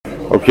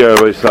Okay,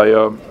 Rabbi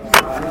Sayam,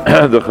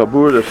 the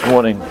Chabur this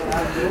morning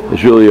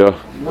is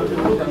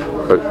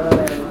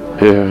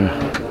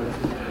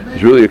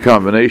really a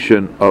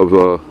combination of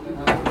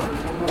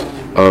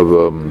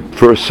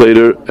first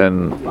Seder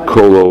and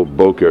Kolo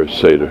Boker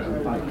Seder.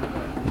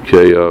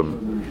 Okay,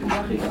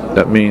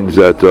 that means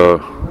that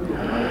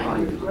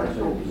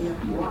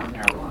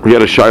we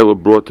had a Shiloh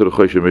brought to the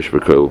Choshen Mishpah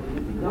Kol.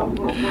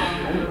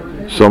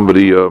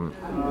 Somebody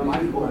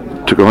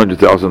took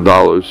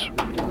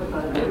 $100,000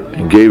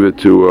 and gave it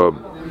to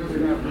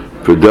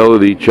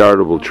Fidelity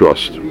Charitable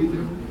Trust.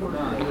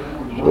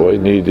 So I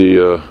need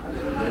the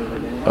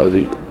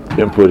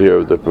input here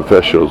of the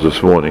professionals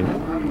this morning.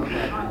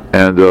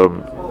 And the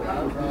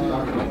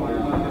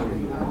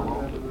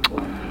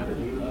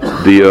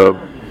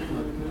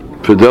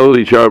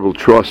Fidelity Charitable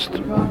Trust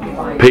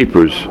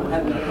papers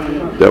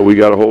that we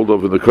got a hold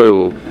of in the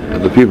Koil,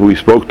 and the people we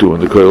spoke to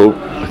in the Koil,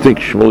 I think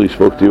Shmuley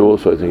spoke to you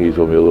also, I think he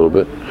told me a little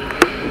bit.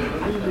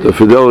 The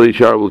Fidelity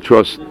Charitable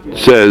Trust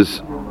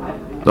says,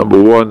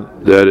 number one,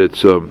 that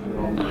it's an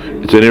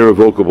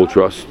irrevocable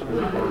trust,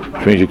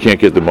 which means you can't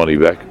get the money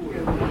back.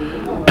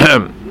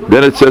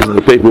 Then it says in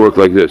the paperwork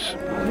like this.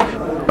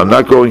 I'm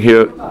not going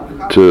here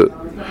to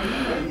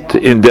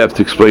in-depth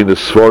explain the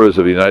svaras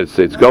of the United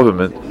States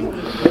government,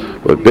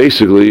 but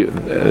basically,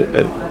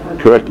 and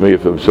correct me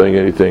if I'm saying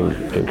anything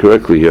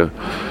incorrectly here,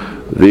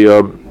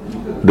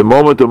 the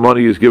moment the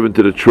money is given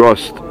to the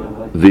trust,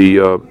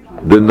 the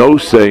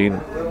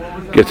no-sane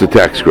gets a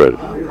tax credit.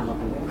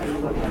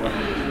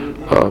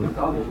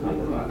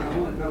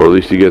 Or at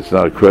least he gets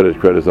not a credit.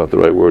 Credit's not the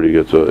right word. He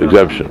gets an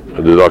exemption,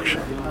 a deduction.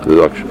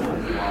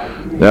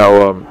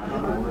 Now,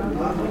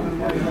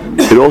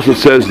 it also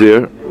says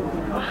there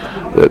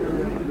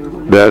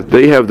that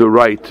they have the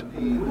right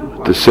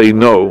to say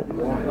no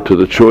to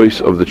the choice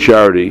of the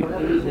charity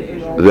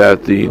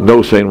that the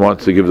no-sane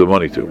wants to give the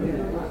money to.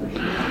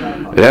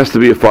 It has to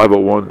be a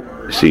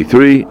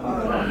 501c3,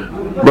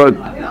 but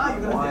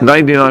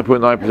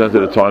 99.9% of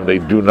the time they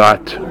do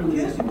not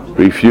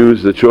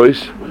refuse the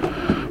choice,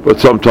 but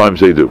sometimes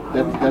they do.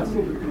 That's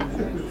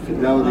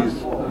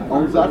Fidelity's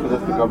own stuff, or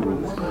that's the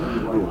government's?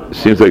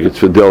 It seems like it's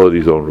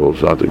Fidelity's own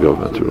rules, not the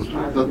government's rules. It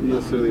doesn't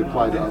necessarily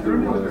apply to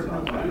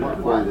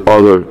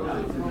other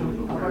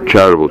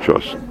charitable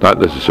trusts, not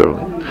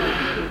necessarily.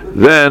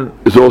 Then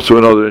there's also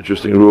another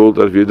interesting rule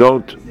that if you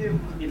don't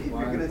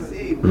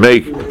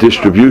make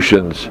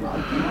distributions,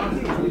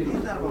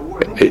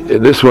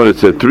 in this one it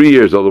said 3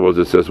 years, otherwise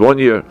it says 1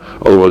 year,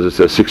 otherwise it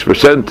says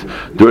 6%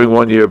 during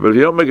 1 year, but if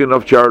you don't make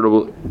enough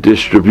charitable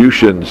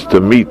distributions to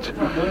meet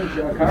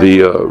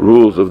the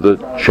rules of the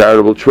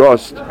charitable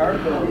trust,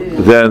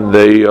 then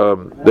they're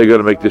going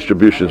to make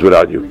distributions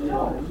without you.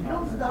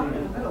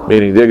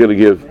 Meaning they're going to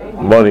give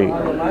money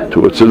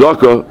to a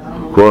tzedakah,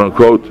 quote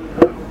unquote,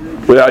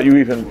 without you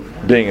even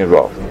being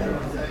involved.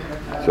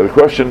 So the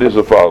question is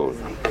the following.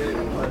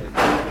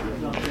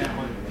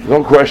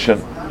 No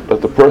question that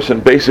the person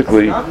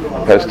basically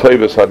has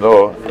Teivas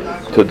Hanoah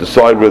to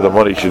decide where the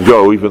money should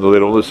go, even though they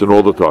don't listen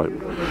all the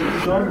time.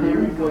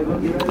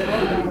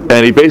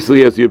 And he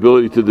basically has the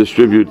ability to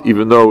distribute,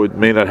 even though it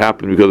may not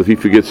happen, because if he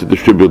forgets to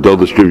distribute, they'll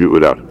distribute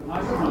without him.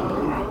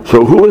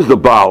 So who is the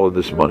Baal in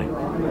this money,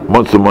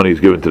 once the money is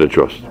given to the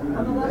trust?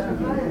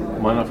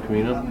 My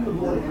nafkamina?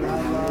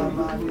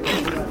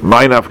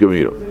 My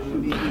nafkamina.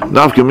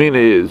 Nafkamina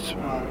is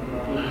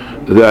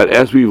that,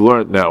 as we've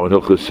learned now in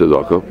Hilchos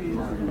Tzedakah,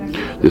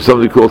 there's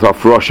something called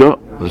Hafrasha,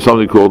 and there's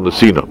something called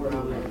Nesina.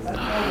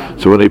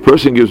 So when a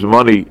person gives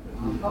money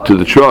to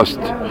the trust,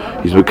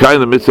 he's Mekayim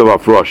the mitzvah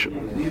of Hafrasha.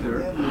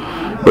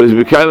 But he's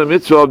Mekayim the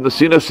mitzvah of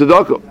Nesina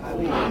Tzedakah,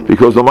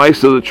 because the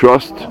Meister of the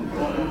trust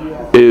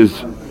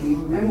is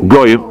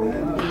Goyim.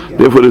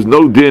 Therefore there's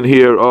no din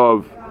here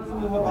of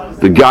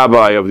the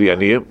Gabai of the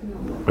Aniyim,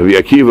 of the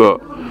Akiva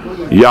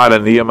Yad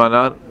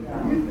Aniyamanan.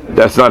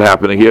 That's not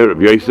happening here. Of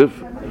Yosef,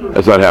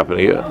 that's not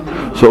happening here.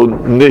 So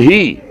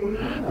Nehi,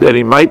 that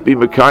he might be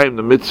Mekayim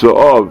the mitzvah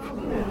of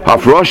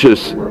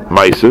Hafrashas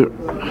Meiser,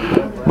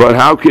 but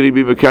how can he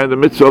be Mekayim the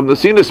mitzvah of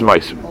Nesinas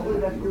Meiser?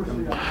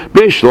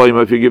 Bishloim,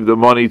 if you give the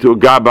money to a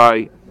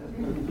Gabai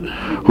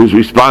who's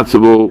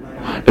responsible,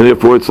 and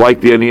therefore it's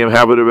like the Aniyim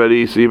have it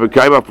already, so you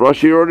Mekayim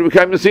Hafrashah, you're already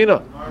Mekayim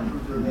Nesina.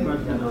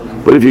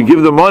 But if you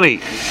give the money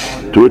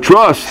to a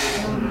trust,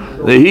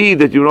 Nehi,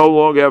 that you no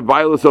longer have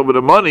violence over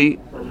the money,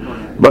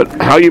 but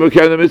how you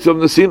Mekayim the mitzvah of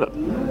Nesina?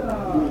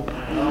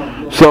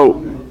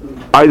 So,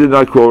 I did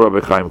not call Rabbi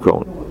Chaim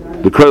Cohen.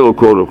 The Koil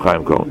called Rabbi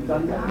Chaim Cohen.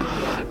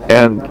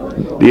 And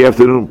the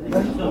afternoon,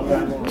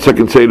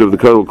 second Seder of the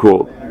Koil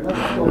called.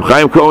 Rabbi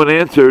Chaim Cohen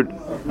answered,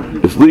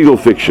 it's legal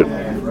fiction.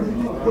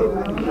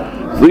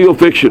 It's legal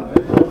fiction.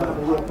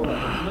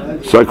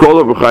 So I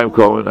called Rabbi Chaim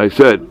Cohen. I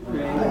said,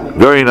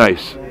 very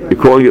nice. You're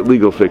calling it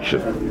legal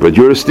fiction. But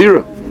you're a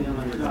stira.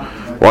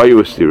 Why are you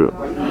a stira?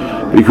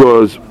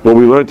 Because what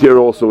we learned here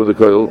also in the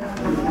Koil,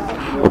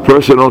 a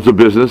person owns a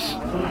business,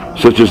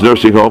 such as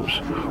nursing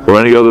homes, or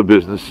any other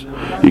business.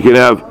 You can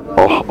have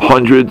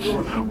hundreds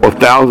or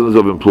thousands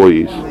of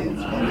employees.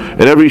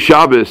 And every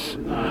Shabbos,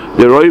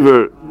 they're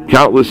over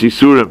countless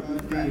Yisurim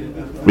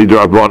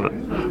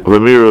midrabanan of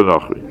Amir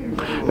al-Nachri.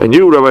 And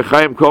you, Rabbi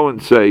Chaim Cohen,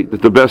 say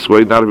that the best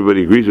way, not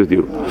everybody agrees with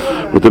you,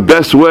 but the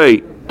best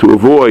way to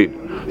avoid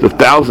the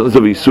thousands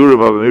of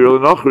Isurim of Amir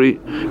al-Nachri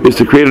is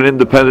to create an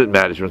independent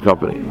management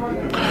company.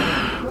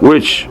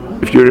 Which,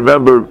 if you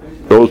remember,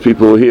 those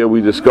people who are here,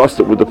 we discussed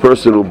it with the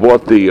person who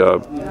bought the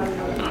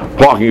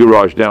parking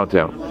garage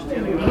downtown.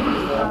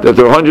 That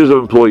there are hundreds of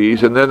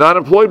employees, and they're not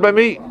employed by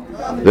me.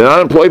 They're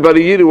not employed by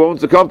the Yid who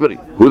owns the company.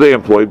 Who are they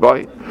employed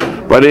by?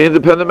 By the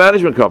independent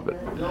management company.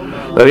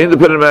 Now, the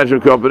independent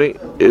management company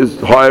is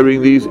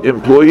hiring these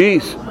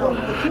employees.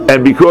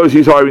 And because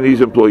he's hiring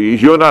these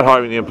employees, you're not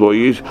hiring the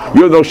employees,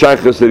 you have no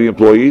shaykhs to the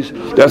employees.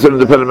 That's what an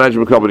independent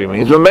management company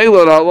means. But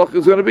Mela, the halach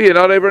is going to be, you're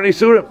not ever any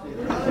surim.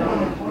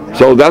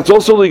 So that's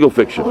also legal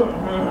fiction.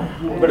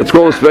 It's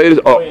called a spade.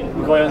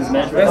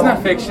 That's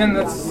not fiction,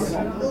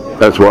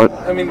 That's what?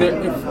 I mean,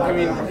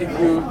 if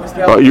you...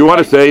 You want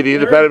to say the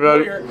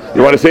independent...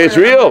 You want to say it's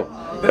real?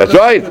 That's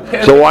right.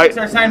 So why?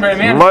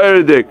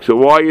 So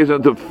why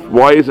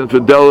isn't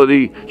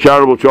Fidelity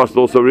Charitable Trust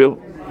also real?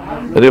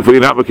 And therefore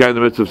you're not Mekayim in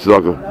the midst of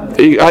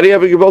tzedakah. How do you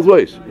have it both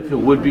ways? If it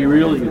would be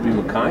real, you'd be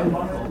Mekayim.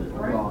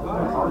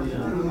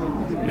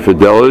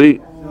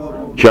 Fidelity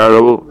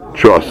Charitable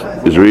Trust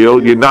is real.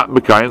 You're not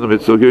Mekayim in the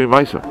midst of giving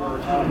Meiser.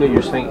 No,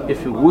 you're saying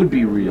if it would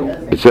be real.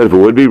 It said if it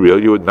would be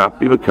real, you would not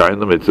be Mekayim in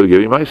the midst of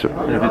giving Meiser.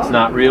 And if it's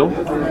not real?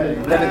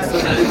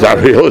 It's not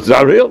real. It's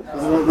not real.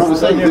 I'm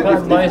saying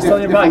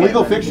if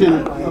legal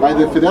fiction by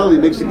the Fidelity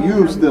makes it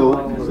you still,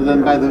 so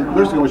then by the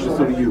nursing home it should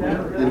still be you.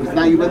 And if it's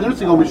not you by the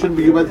nursing home, it shouldn't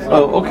be you by the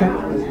okay.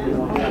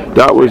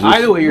 That was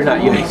either way, you're not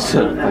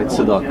Yisrael by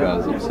tzedakah,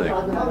 as I'm saying.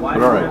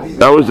 But all right.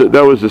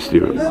 That was the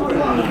steer.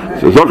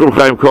 So Zohar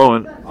Chaim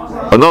Cohen,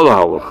 another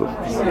halacha,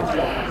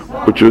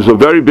 which was a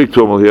very big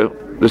tumult here.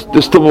 This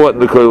tumult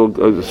went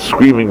into a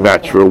screaming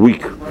match for a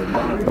week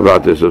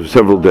about this, of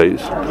several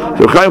days.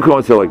 So Chaim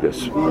Cohen said like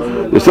this: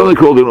 there's something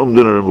called an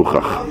umdin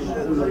muchach.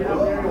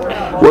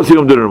 What's the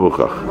umdin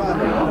muchach?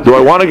 Do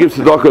I want to give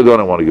tzedakah or don't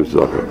I want to give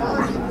tzedakah?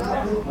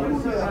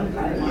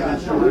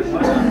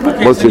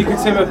 Okay, so you can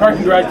say the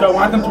parking garage, do I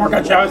want them to work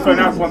on Shabbos, so I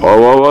not want them?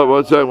 Oh,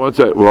 what's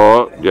that?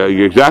 Well, yeah,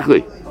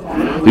 exactly.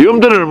 The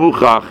umdin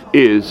muchach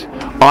is,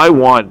 I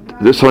want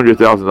this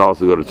 $100,000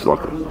 to go to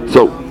tzedakah.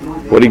 So,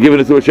 what are you giving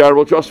it to a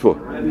charitable trust for?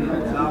 And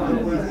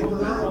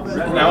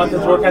I want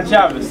them to work on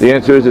Shabbos. The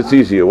answer is it's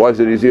easier. Why is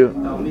it easier?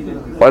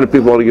 Why do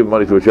people want to give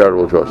money to a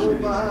charitable trust?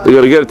 They're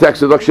going to get a tax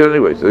deduction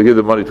anyway, so they give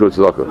the money to a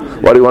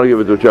tzedakah. Why do you want to give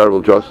it to a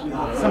charitable trust?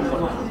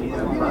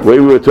 The way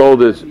we were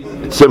told is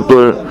it's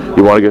simpler.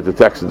 You want to get the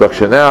tax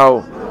deduction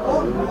now.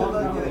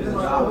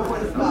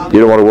 You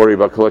don't want to worry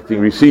about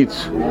collecting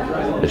receipts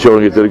and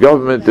showing it to the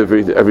government.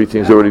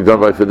 Everything's already done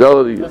by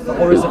Fidelity. That's the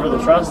whole reason for the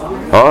trust.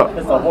 Huh?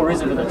 That's the whole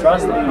reason for the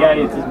trust. And you got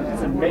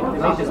to make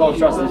this whole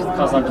trust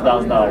cost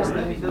 $100,000.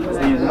 So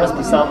there must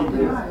be some.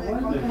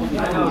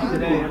 That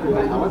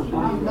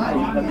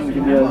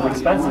can be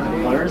expensive for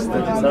lawyers to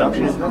set up.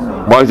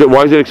 Why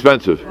is it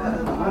expensive?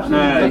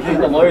 They think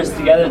the lawyers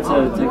together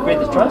to create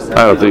the trust. I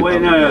don't think.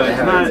 Wait, no,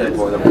 it's not.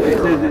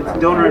 It's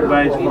donor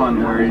advised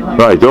fund where you,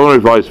 Right, donor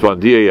advised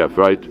fund, DAF,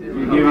 right?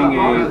 you're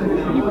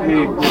giving you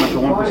pay like a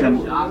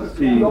 1%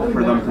 fee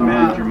for them to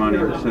manage your money.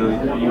 So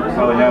you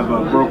probably have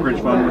a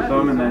brokerage fund with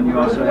them, and then you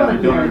also have a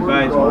donor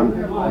advised fund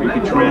where you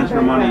can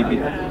transfer money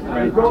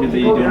right to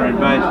the donor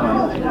advised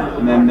fund,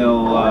 and then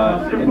they'll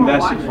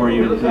invest it for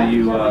you until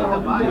you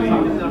tell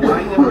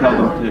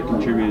them to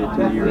contribute it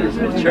to your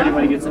Charity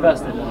money gets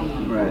invested.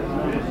 right.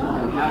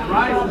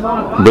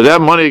 But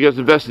that money that gets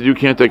invested, you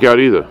can't take out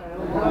either.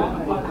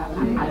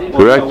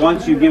 Correct? So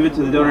once you give it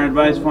to the donor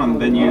advised fund,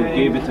 then you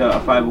gave it to a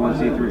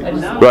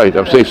 501c3. Right,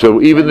 I'm saying,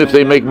 so even if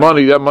they make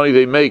money, that money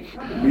they make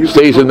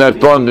stays in that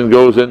fund and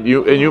goes, and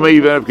you may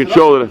even have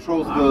control of it.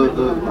 controls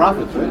the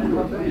profits, right?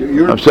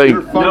 I'm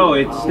saying, No,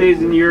 it stays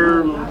in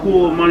your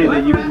pool of money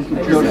that you can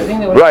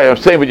contribute. right, I'm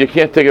saying, but you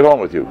can't take it home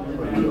with you.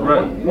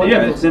 Right.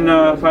 Yeah, it's in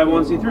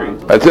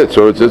 501c3. That's it,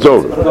 so it's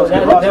over.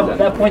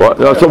 That point. What?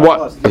 No, so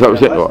what? That's what I'm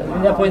saying. What?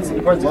 That point's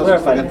important to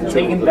clarify.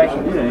 Taking back,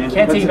 you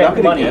can't take back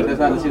the money.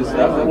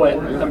 What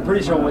I'm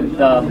pretty sure what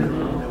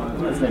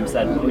what's his name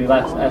said. We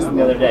asked him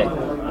the other day.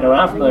 What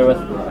I'm familiar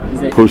with is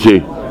that. Who's he?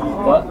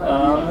 What?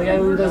 The guy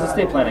who does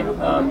estate planning.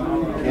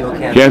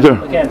 Cantor?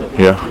 Cantor.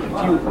 Yeah.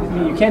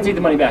 You can't take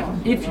the money back.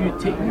 If you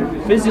take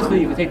physically,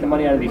 you can take the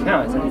money out of the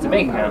account. It's a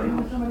bank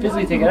account.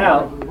 Physically take it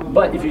out.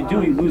 But if you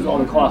do, you lose all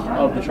the cost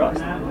of the trust.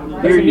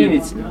 Doesn't mean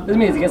it's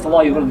against the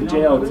law. You go to the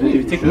jail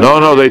to take.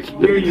 No, they.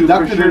 They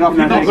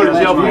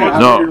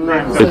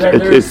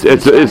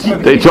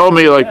told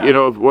me like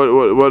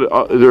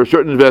what there are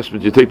certain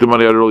investments you take the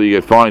money out early, you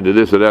get fined to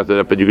this or that,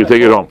 but you can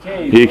take it home.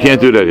 You can't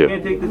do that here.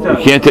 You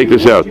can't take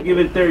this out. You give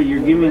it there,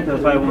 you're giving it to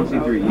the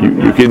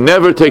 501c3. You can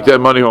never take that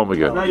money home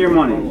again. It's not your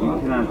money. You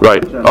cannot.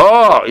 Right.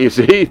 Oh, you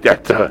see,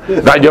 that's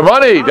not your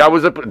money. That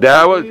was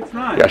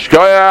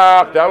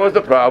Yashkoyach. That was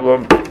the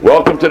problem.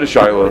 Welcome to the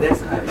Shiloh.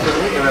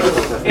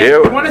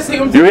 You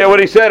hear what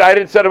he said? I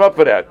didn't set him up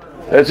for that.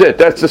 That's it.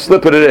 That's the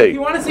slip of the day. If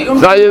you want to say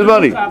It's not your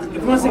money. If you want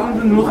to say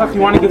Nemuchach,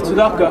 you want to give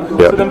tzedakah.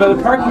 Yeah. So then by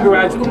the parking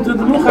garage, Nemuchach,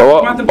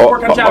 you want them to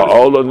work on Shabbos.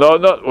 Hold on,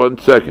 no, 1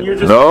 second.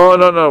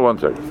 No, 1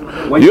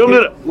 second.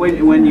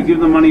 When you give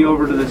the money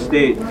over to the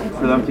state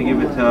for them to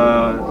give it to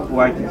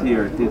YTT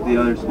or to the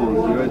other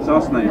schools, it's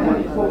also not your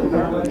money.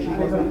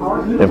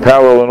 In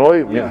Powell,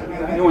 Illinois? Yeah.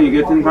 And when you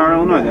get to Empower,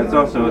 Illinois, that's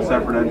also a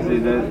separate entity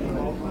that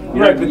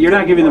you're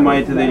not giving the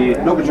money to the...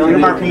 No, but you're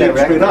earmarking it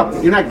straight up.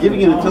 You're not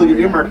giving it until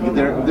you're earmarking it.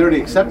 They're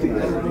already accepting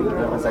it.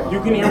 You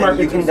can earmark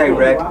it. You can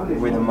direct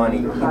where the money,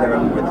 you can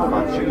direct where the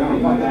funds should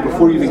go.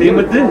 Before you even Same give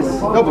with it.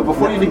 this. No, but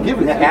before you even give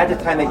it. At the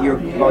time that you're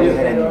going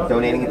ahead and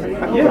donating it to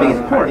putting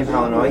it to Park in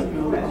Illinois,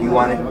 you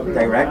want it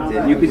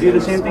directed. You could do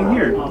the same thing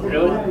here.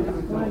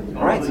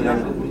 All right, so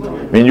then...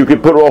 I mean, you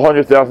could put all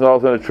 $100,000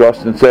 in a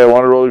trust and say, I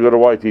want to really go to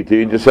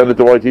YTT, and just send it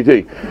to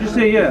YTT. Just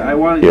say, yeah, I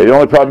want... Yeah, the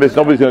only problem is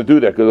nobody's going to do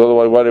that, because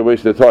otherwise why do they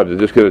waste their time? They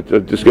just get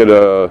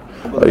a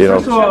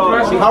First of all,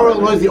 Power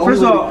Illinois is the only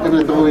First of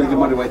all- way to give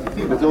money to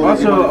YTT. But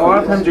also, a lot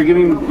of times you're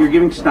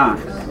giving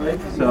stocks.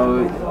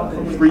 So,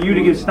 for you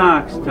to give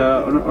stocks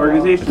to an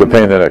organization... It's a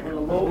pain in the neck.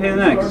 Pay the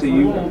next, so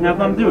you have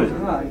them do it.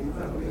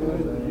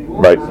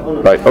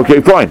 Right. Okay,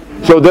 fine.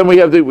 So then we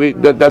have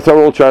that's our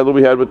old childhood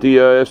we had with the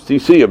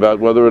STC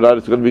about whether or not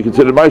it's going to be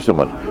considered my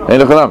someone.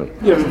 Ain't economic.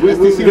 Yeah,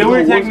 they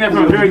were taking that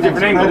from a very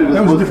different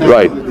angle.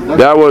 Right.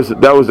 That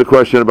was the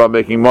question about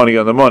making money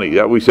on the money.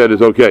 That we said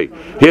is okay.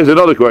 Here's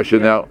another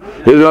question now.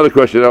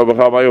 About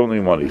how my only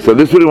money. So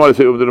this is what I want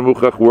to say over the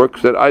Nemuchach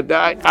works. That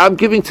I'm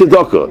giving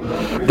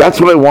tzedakah. That's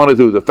what I want to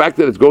do. The fact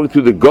that it's going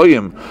through the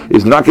goyim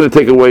is not going to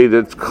take away.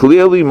 That's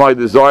clearly my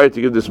desire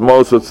to give this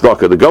most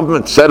tzedakah. The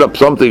government set up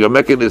something, a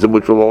mechanism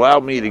which will allow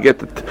me to get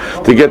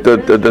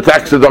the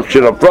tax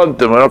deduction up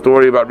front, and I don't have to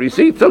worry about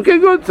receipts. Okay,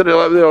 good. So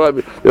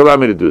they'll allow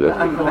me to do that.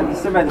 I'm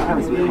disturbed by the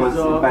comments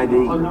because by the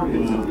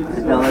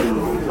Fidelity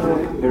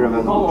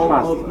Irrevocable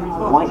Trust,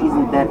 why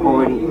isn't that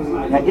already,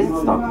 that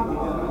isn't stuck?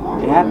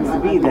 It happens to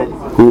be that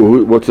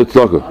What's the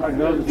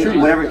tzedakah?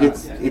 whatever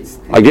it's.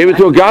 I gave it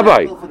to a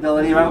gabbai.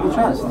 Fidelity Irrevocable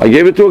Trust. I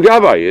gave it to a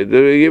gabbai.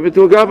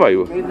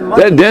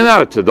 They're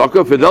not a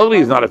tzedakah. Fidelity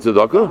is not a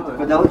tzedakah.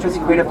 Fidelity Trust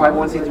created a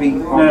 501c3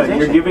 No, organization.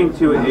 you're giving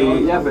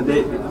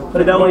to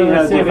Fidelity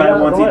has a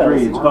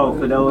 501c3. It's called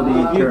Fidelity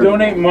You Church.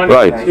 donate money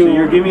Right. So to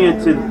you're giving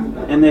it to,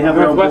 and they have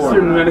their own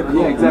Northwestern board.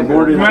 Medical. The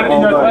board is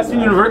all Northwestern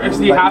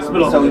University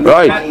Hospital. So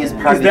Right. money is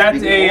part Is of that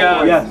this a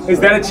Yes. is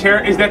that a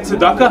chair? Is that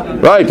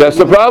tzedakah? Right. That's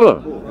the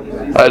problem.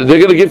 They're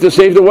going to give to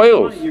Save the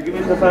Whales. You're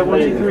giving it to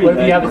 501c3 What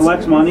if you have that it-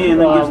 collects money and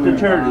then gives to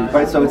charities.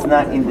 Right, so it's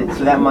not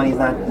so that money is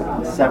not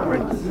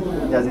separate,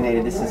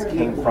 designated. This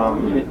came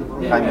from.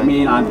 I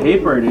mean, on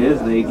paper it is.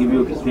 They give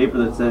you a piece of paper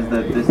that says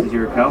that this is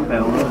your account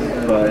balance,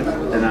 but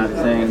they're not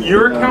saying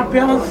Your account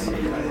balance?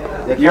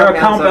 your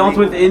account balance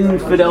within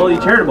Fidelity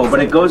Charitable, but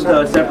it goes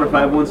to a separate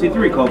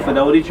 501c3 called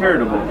Fidelity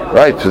Charitable.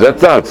 Right. So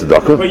that's not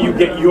tzedakah. But you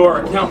get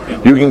your account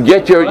balance. You can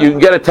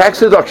get a tax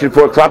deduction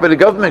for a clap of the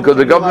government because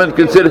the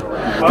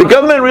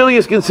government really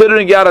is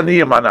considering yad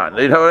aniyah manan.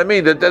 You know what I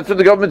mean? That's what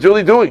the government's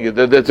really doing.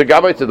 That's a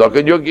gabbai tzedakah,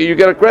 and you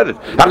get a credit.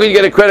 How can you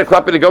get a credit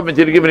clap of the government?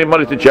 You didn't give any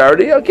money to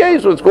charity. Okay,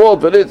 so it's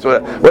called for this,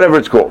 whatever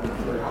it's called.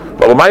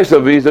 But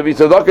vis-a-vis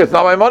tzedakah, it's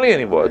not my money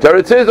anymore.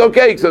 It says,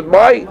 okay, so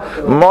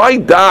my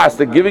das,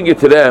 the giving it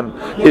to them,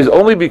 is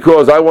only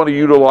because I want to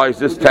utilize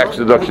this tax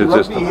deduction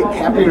Let's be system.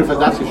 happier if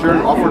Adas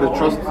Yeshurun offered a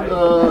trust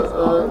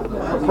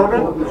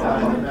program.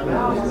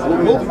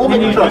 We'll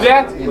make a trust. do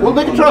that? We'll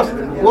make a trust.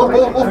 We'll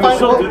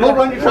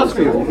run your trust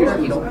for you.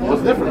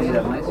 What's the difference?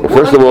 Well,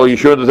 first of all, you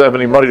sure doesn't have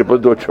any money to put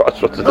into a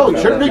trust. What's the No,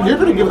 difference? you're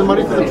going to give the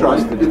money to the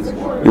trust.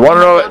 You want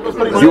to know?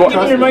 You want,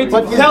 Give your money to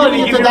But he's Fidelity,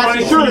 giving it give to your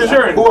money Adas to Yeshurun,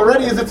 Yeshurun. who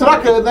already is a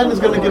tzedakah, and then he's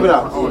going to give it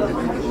out.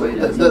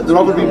 The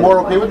Rav would be more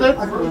okay with that?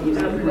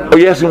 oh,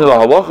 you're asking me the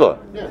halacha?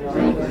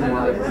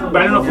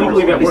 But I don't know if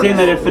legally that You're works. saying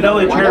that if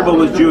Fidelity Charitable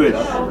was Jewish,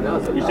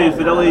 you're saying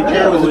Fidelity Yeah, it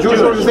Charitable was a was Jewish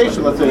Jewish.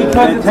 organization, let's say.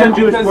 And 10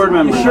 Jewish board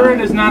members.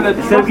 Yeshurun is not a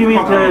Instead of giving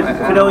it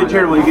to Fidelity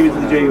Charitable, you give it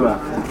to the JUF.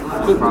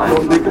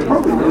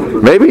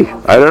 Maybe.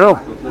 I don't know.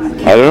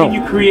 Can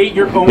you create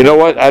your own? You know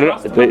what? I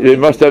don't. They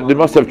must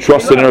have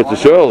trust in Eretz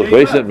Yisrael.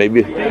 Place it,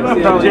 maybe.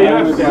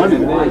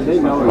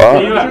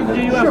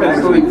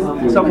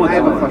 Somewhat.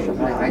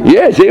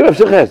 Yeah, JUF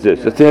still has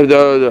this. But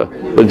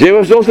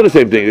JUF is also the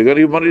same thing. They're going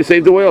to give money to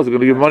Save the Whales. They're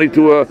going to give money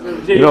to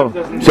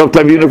some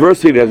type of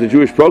university that has a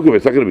Jewish program.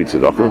 It's not going to be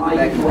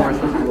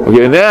tzedakah.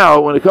 Okay, now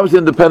when it comes to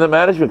independent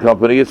management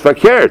company, it's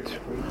fakert.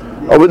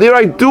 Over there,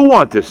 I do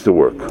want this to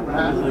work.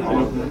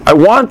 I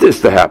want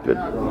this to happen.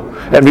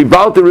 And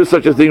Vibal, there is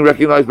such a thing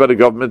recognized by the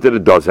government that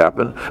it does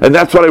happen. And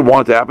that's what I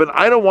want to happen.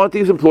 I don't want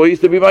these employees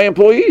to be my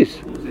employees.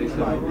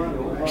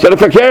 Instead of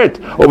fakert.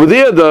 Over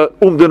there, the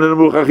umdan and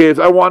nemuchach is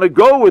I want to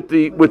go with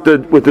the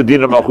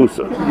Dina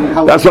Malchusa.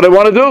 That's what I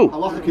want to do.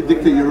 Halacha can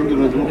dictate your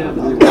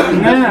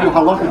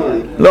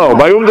No,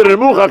 my umdan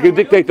and nemuchach can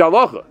dictate the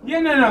halacha.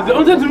 Yeah, no. The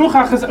Umdat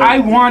Muchach is I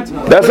want.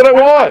 That's what I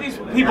want. These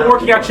people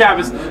working on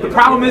Shabbos. The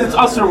problem is it's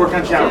us that work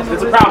on Shabbos.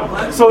 It's a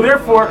problem. So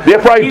therefore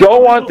I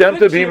don't want them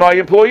to be my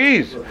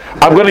employees.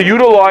 I'm going to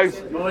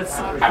utilize.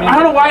 I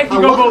don't know why it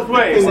can go both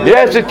ways.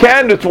 Yes, it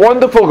can. It's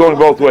wonderful going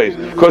both ways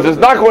because it's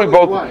not going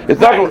both. It's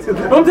not going.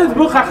 Umdat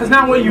Buchach is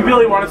not what you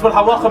really want. It's what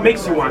halacha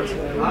makes you want.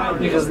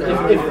 Because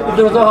if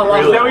there was no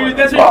halacha,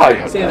 That's what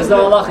you're if there's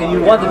no halacha,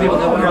 you want the people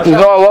to work on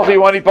There's no halacha.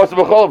 You want to eat pasta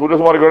b'cholav. Who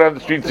doesn't want to go down the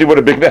street and see what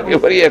a big neck?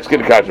 What are you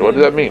asking, Kasha? What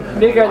does that mean?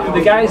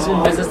 The guy's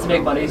in business to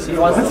make money, so he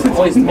wants his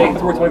employees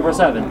to work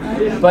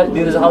 24/7. But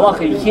there's a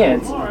halacha, you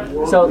can't.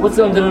 So what's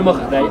the umdat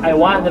muchach? I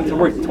want them to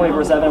work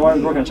 24/7. I want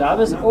them to work on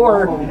Shabbos,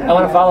 or I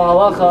want to follow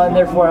halacha, and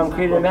therefore I'm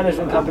creating a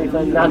management company for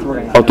them not to work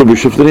on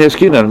Shabbos. That's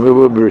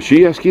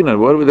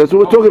what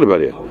we're talking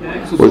about here.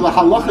 So the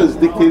halacha is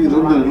dictating the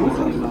umdat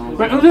muchach.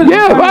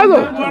 Yeah,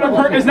 brother.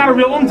 It's not a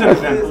real umdat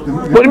then.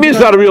 What do you mean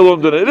it's not a real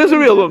umdana? It is a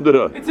real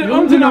umdana. It's an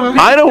umdat.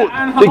 I don't.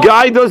 The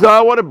guy does.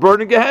 I want to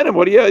burn in Gehenna.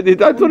 What do you?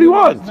 That's what he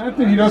wants. It's not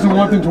that he doesn't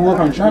want them to work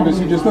on Shabbos.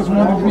 He just doesn't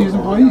want them to be his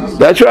employees.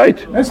 That's right.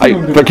 That's the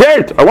umdana.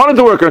 Verkehrt. I want him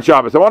to work on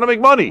Shabbos. I want to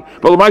make money,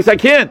 but I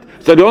can't.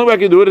 So the only way I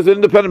can do it is an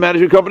independent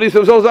management company.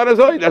 That's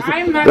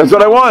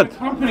what I want.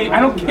 Company. I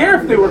don't care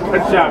if they work on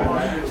Shabbos.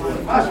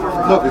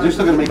 No, because you're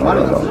still going to make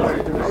money.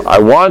 I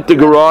want the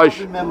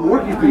garage. I'm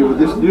working for you,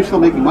 but you're still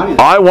making money.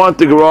 I want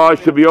the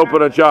garage to be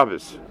open on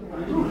Shabbos.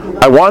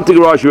 I want the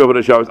garage to be open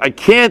on Shabbos. I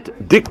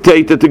can't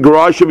dictate that the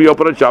garage should be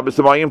open on Shabbos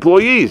to my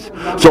employees.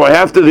 So I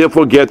have to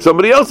therefore get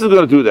somebody else who's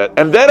going to do that.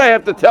 And then I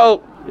have to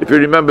tell, if you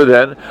remember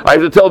then, I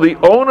have to tell the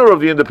owner of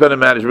the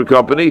independent management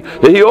company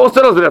that he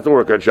also doesn't have to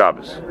work on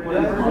Shabbos.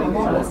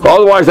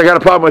 Otherwise, I got a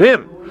problem with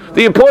him.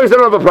 The employees I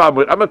don't have a problem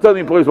with. I'm not telling the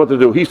employees what to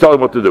do. He's telling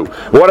them what to do.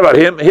 What about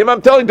him? Him, I'm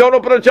telling, don't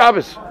open on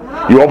Shabbos.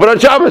 You open on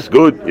Shabbos,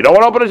 good. You don't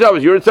want to open on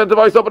Shabbos. You're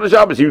incentivized to open on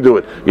Shabbos. You do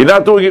it. You're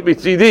not doing it with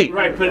CD.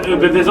 Right, but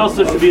there's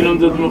also should be an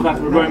umdat muchach.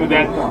 We're going with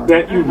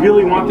that you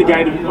really want the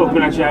guy to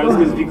open on Shabbos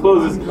because if he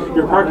closes,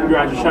 your parking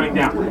garage is shutting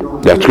down.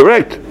 That's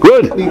correct.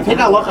 Good. I mean, take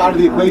halacha out of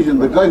the equation.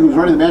 The guy who's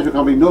running the management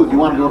company knows you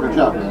want him to work on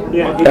Shabbos.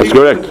 Yeah, that's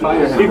correct.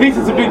 He thinks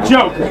it's a big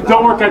joke.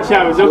 Don't work on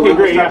Shabbos. Okay,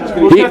 great.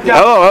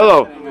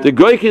 Hello. The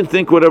guy can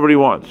think whatever he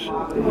wants.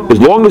 As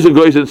long as the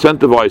guy is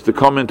incentivized to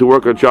come in to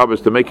work on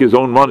Shabbos to make his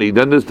own money,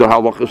 then there's the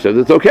halacha says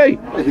it's okay.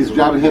 His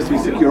job has to be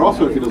secure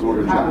also if he doesn't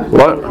work on Shabbos.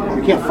 What?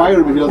 You can't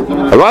fire him if he doesn't come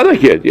in. I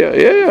kid.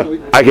 Yeah.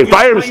 I can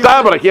fire him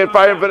stop, but I can't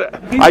fire him for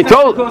that. I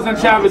told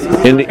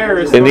in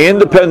the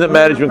independent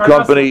management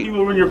company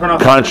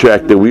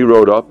contract that we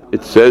wrote up,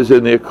 it says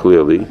in there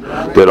clearly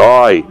that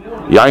I,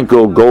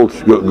 Yankel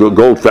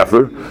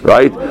Goldpfeffer,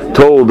 right,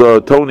 told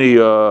Tony,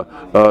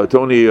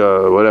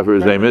 whatever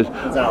his name is,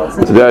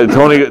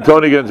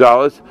 Tony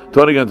Gonzalez.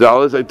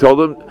 I told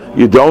him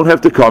you don't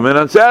have to come in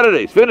on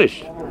Saturdays.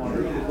 Finished.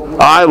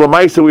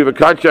 Lamaisa, we have a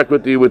contract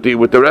with the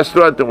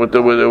restaurant and with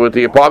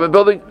the apartment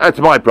building. That's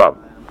my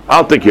problem.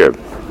 I'll take care of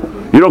it.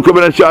 You don't come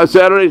in on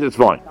Saturdays. It's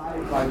fine.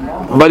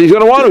 But he's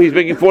going to want to. He's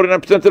making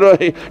 49% of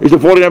the. He's a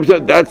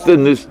 49%. That's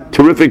in this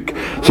terrific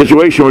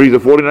situation where he's a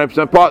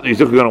 49% partner. He's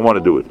still going to want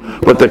to do it.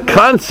 But the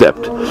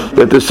concept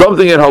that there's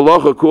something in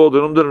halacha called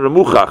an umdan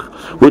remuchach,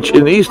 which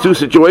in these two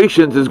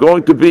situations is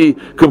going to be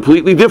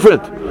completely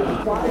different.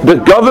 The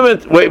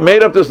government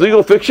made up this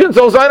legal fiction.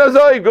 So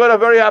Zainazai, good. I'm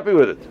very happy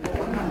with it.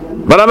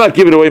 But I'm not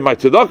giving away my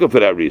tzedakah for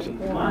that reason.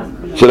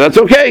 So that's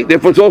okay.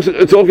 Therefore, it's all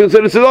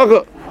considered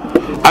tzedakah.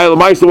 Ayla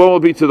Maisa, one will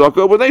be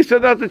tzedakah. When they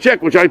send out the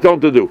check, which I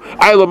told them to do,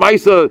 Ayla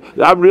Maisa,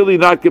 I'm really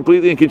not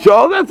completely in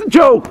control. That's a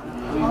joke.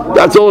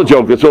 That's all a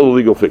joke. It's all a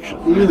legal fiction.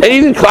 And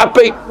even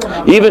klape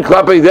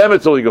them,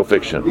 it's a legal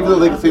fiction. Even though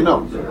they can say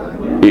no.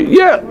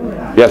 Yeah,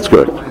 that's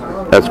correct.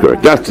 That's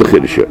the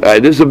chiddush.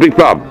 This is a big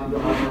problem.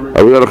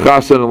 We had a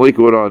chassan in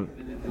Lakewood on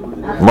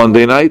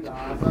Monday night.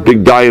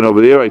 Big dying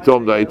over there. I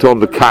told him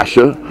the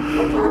kasha,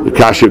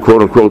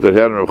 quote unquote, that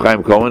had on Rav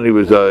Chaim Cohen. He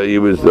was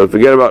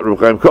forget about Rav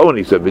Chaim Cohen.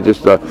 He said, but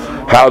just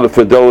how the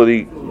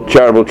Fidelity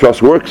Charitable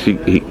Trust works.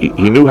 He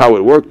knew how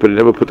it worked, but he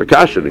never put the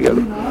kasha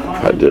together.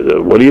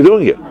 What are you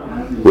doing here?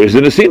 Where's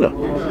the nesina?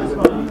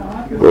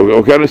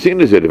 What kind of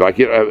nesina is it?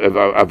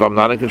 If I'm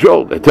not in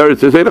control, the Torah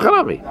says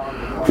legally,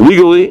 according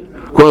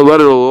to the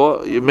letter of the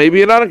law, maybe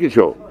you're not in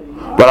control.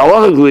 But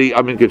halachically,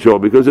 I'm in control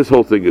because this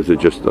whole thing is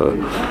just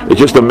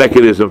a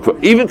mechanism for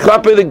even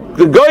klape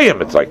the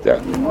goyim. It's like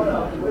that.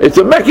 It's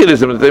a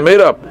mechanism that they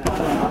made up.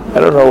 I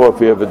don't know if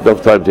we have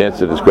enough time to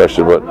answer this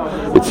question, but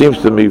it seems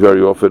to me very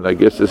often. I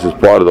guess this is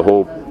part of the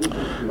whole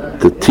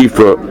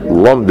Tifa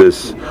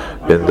Lumdis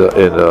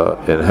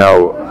in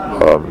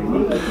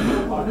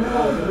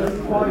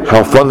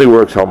how funding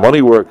works, how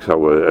money works,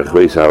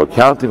 how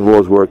accounting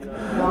laws work.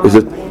 Is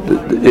it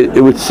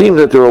would seem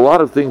that there are a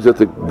lot of things that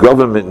the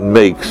government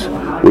makes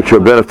which are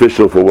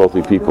beneficial for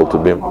wealthy people to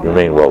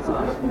remain wealthy.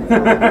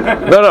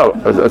 No,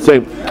 I'm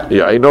saying,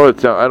 yeah, I know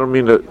it. I don't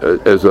mean it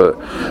as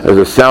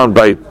a sound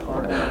bite.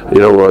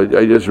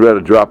 I just read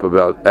a drop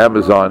about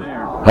Amazon.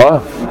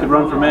 Huh? You could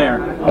run for mayor.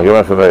 I can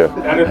run for mayor.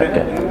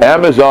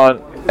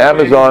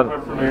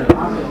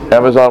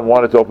 Amazon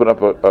wanted to open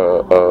up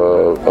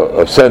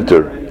a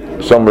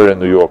center somewhere in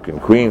New York, in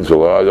Queens,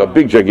 a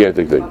big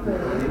gigantic thing.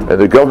 And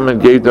the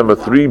government gave them a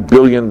 $3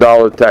 billion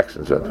tax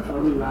incentive.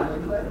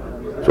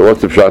 So what's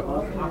the shot?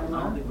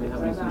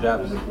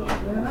 jobs.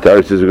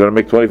 Torah says we're going to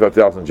make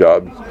 25,000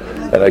 jobs,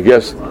 and I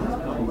guess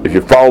if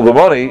you follow the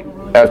money,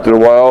 after a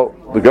while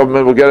the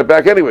government will get it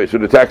back anyway. So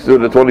the tax to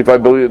the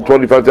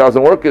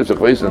 25,000 workers,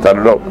 at least, I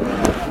don't know.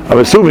 I'm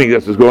assuming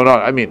that's what's going on.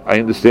 I mean, I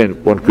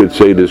understand one could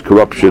say there's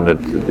corruption and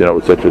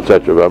etc.,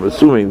 etc. But I'm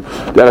assuming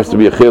that has to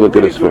be a chelik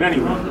of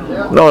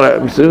the No,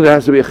 I'm assuming there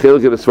has to be a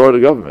chelik of the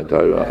government.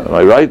 Am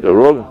I right or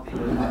wrong?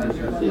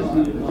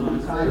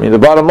 I mean, the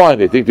bottom line,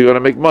 they think they're going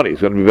to make money.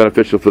 It's going to be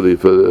beneficial for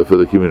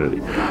the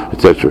community,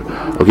 etc.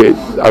 Okay,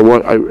 I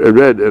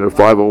read in a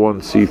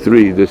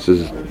 501c3. This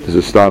is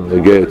a stam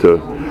negeh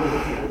to.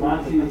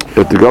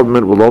 If the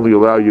government will only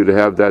allow you to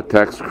have that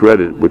tax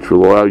credit, which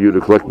will allow you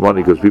to collect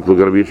money because people are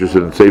going to be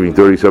interested in saving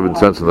 37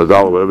 cents on the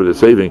dollar, whatever they're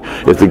saving,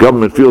 if the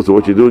government feels that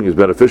what you're doing is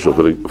beneficial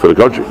for the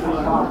country.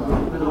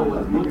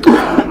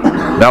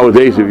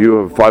 Nowadays, if you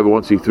have a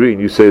 501c3 and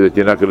you say that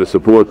you're not going to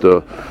support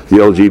the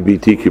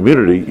LGBT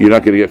community, you're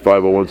not going to get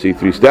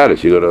 501c3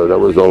 status. That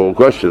was the whole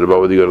question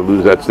about whether you're going to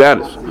lose that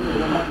status.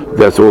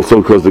 That's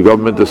also because the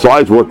government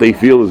decides what they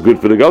feel is good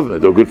for the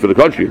government, or good for the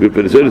country, good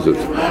for the citizens.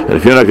 And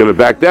if you're not going to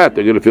back that,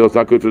 they're going to feel it's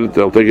not good for them.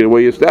 They'll take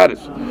away your status.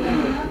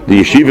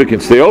 The yeshiva can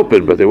stay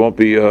open, but they won't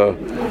be a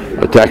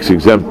tax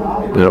exempt,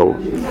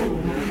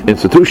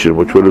 institution,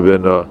 which would have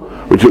been.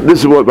 This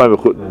is what my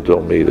Mechutin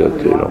told me that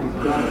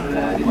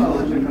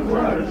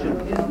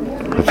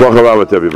I talk about with everybody.